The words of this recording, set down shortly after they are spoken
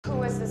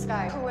this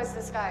guy? Who is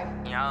this guy?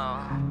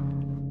 Yeah.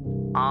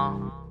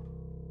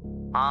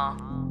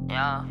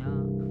 Yeah.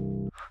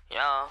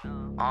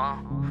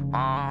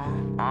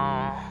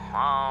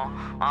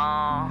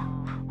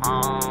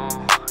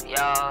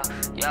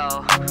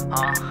 Yeah.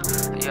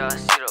 Yeah,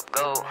 sit up,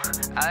 go.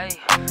 Ay.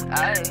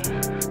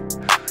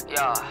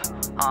 Yeah.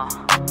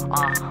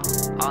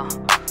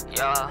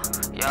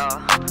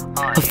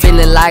 I'm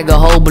feeling like a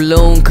whole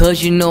balloon,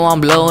 cause you know I'm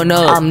blowing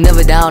up. I'm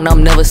never down,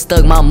 I'm never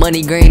stuck. My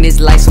money green is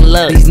like some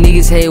luck. These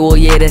niggas hate, well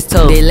yeah, that's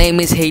tough. They lame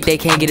as hate, they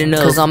can't get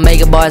enough. Cause I'm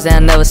making bars and I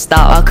never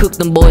stop. I cook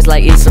them boys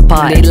like it's a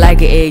pot. They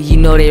like an egg, you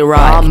know they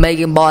right. I'm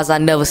making bars, I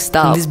never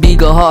stop. This beat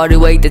go hard to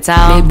wake the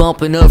town. They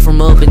bumping up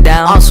from up and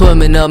down. I'm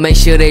swimming up, make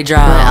sure they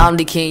drown. I'm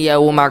the king, yeah,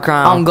 with my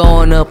crown. I'm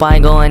going up, I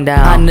ain't going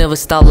down. I never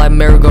stop like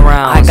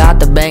merry-go-round. I got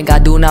the bank, I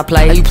do not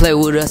play. You play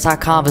with us, I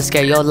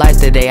confiscate your life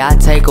today. I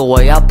take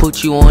away, I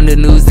put you on the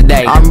news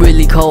today. I'm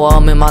really cold,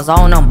 I'm in my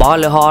zone, I'm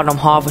ballin' hard, I'm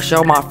hard for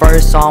sure. My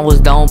first song was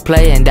Don't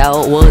Play, and that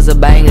was a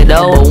banger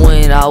though. But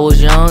when I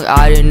was young,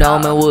 I didn't know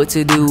man what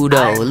to do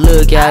though.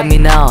 Look at me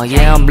now,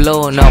 yeah, I'm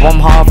blowing up, I'm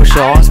hard for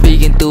sure. I'm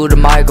speaking through the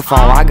microphone,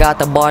 I got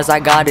the bars, I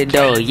got it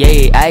though.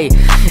 Yeah,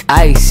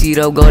 ayy,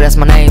 C-Dub Go, that's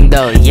my name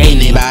though. Yeah.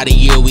 Anybody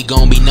here, we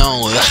gon' be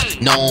known.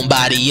 Known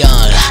by the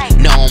young,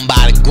 known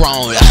by the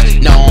grown,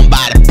 known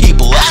by the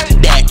people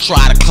that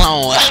try to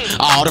clone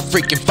all the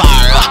freaking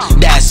fire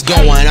that's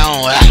going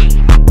on.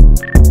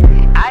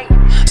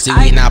 See,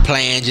 we not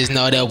playing, just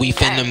know that we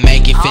finna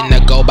make it.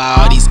 Finna go by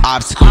all these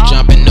obstacles,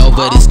 jumping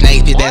over the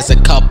snakes. There's a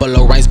couple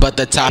of ranks, but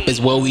the top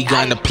is where we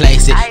gonna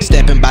place it.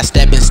 Stepping by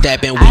stepping,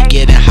 we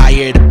getting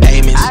higher the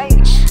payments.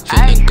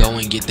 Finna go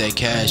and get that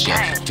cash,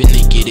 yeah.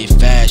 Finna get it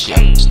fast,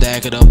 yeah.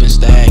 Stack it up and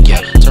stack,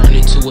 yeah. Turn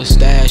it to a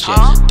stash,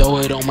 yeah. Throw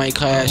it on my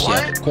cash,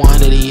 yeah.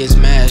 Quantity is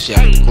mash,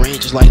 yeah. Green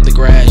just like the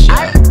grass,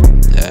 yeah.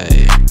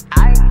 Hey,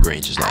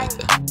 green just like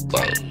the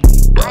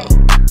whoa.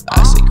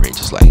 I say green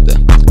just like the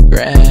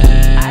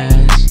grass.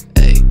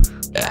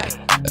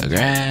 The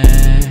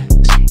grass.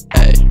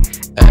 Hey.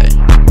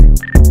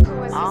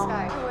 Who is this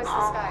guy? Who is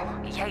this guy?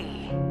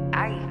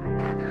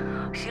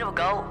 Yeah, C-Dub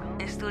Go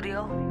in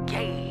studio.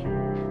 Yeah.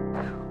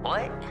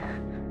 What?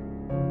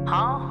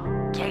 Huh?